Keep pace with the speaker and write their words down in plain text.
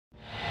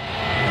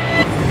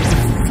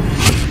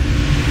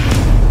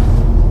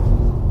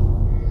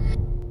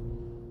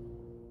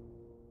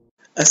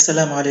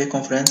Assalamu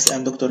alaikum friends,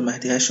 I'm Dr.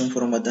 Mahdi Hashim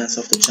from waddan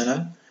Software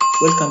channel.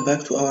 Welcome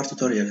back to our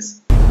tutorials.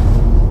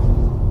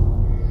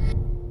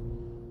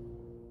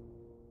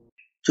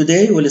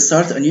 Today we'll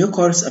start a new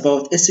course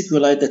about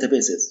SQLite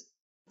databases.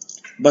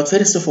 But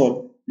first of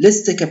all,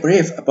 let's take a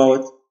brief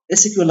about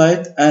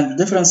SQLite and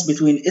the difference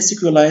between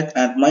SQLite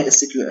and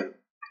MySQL.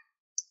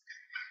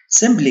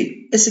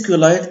 Simply,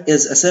 SQLite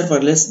is a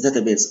serverless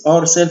database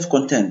or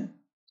self-contained.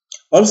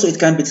 Also, it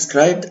can be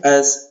described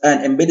as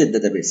an embedded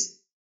database,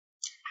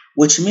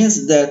 which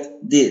means that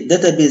the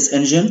database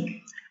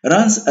engine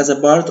runs as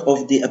a part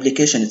of the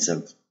application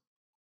itself.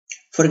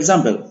 For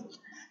example,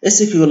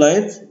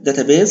 SQLite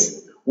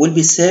database will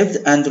be saved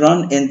and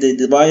run in the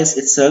device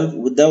itself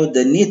without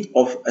the need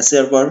of a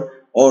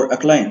server or a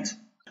client.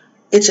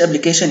 Each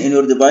application in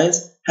your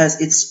device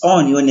has its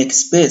own unique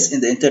space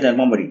in the internal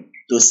memory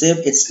to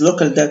save its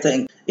local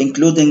data,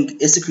 including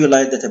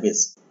SQLite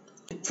database.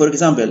 For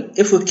example,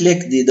 if we click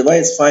the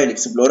device file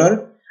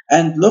explorer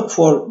and look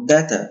for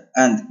data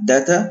and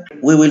data,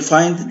 we will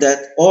find that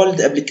all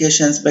the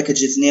application's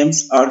packages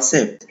names are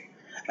saved.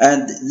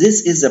 And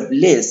this is a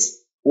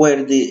place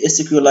where the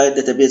SQLite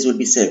database will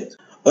be saved.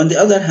 On the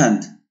other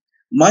hand,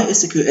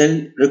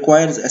 MySQL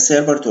requires a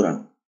server to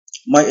run.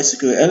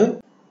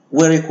 MySQL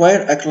will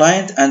require a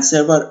client and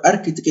server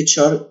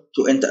architecture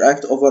to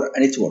interact over a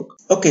network.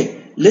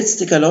 Okay, let's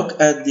take a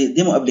look at the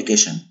demo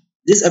application.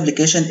 This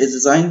application is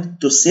designed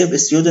to save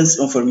students'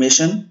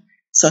 information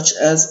such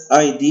as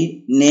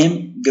ID,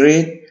 name,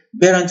 grade,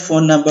 parent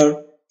phone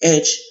number,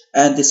 age,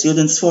 and the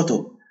student's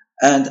photo,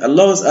 and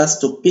allows us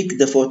to pick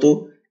the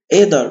photo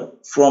either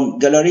from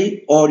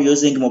gallery or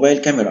using mobile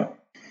camera.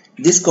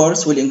 This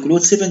course will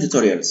include 7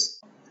 tutorials.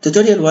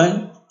 Tutorial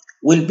 1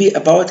 will be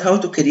about how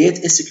to create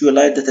a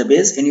SQLite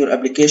database in your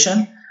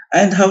application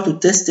and how to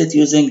test it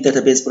using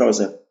database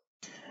browser.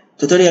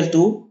 Tutorial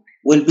 2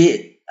 will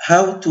be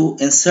how to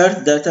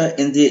insert data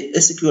in the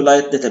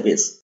SQLite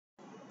database.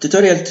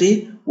 Tutorial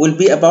 3 will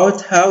be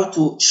about how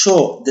to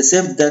show the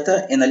saved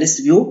data in a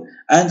list view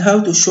and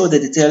how to show the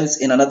details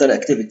in another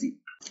activity.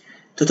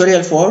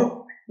 Tutorial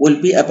 4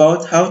 will be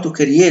about how to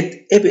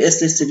create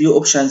APS list view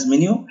options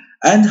menu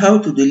and how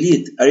to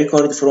delete a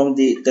record from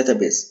the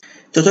database.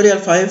 Tutorial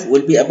 5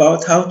 will be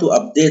about how to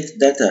update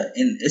data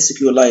in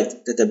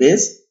SQLite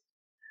database.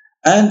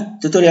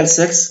 And tutorial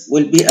 6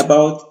 will be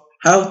about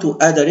how to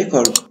add a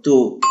record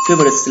to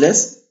favorites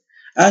list.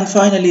 And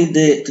finally,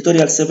 the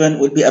tutorial 7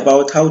 will be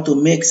about how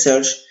to make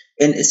search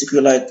in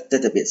SQLite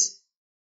database.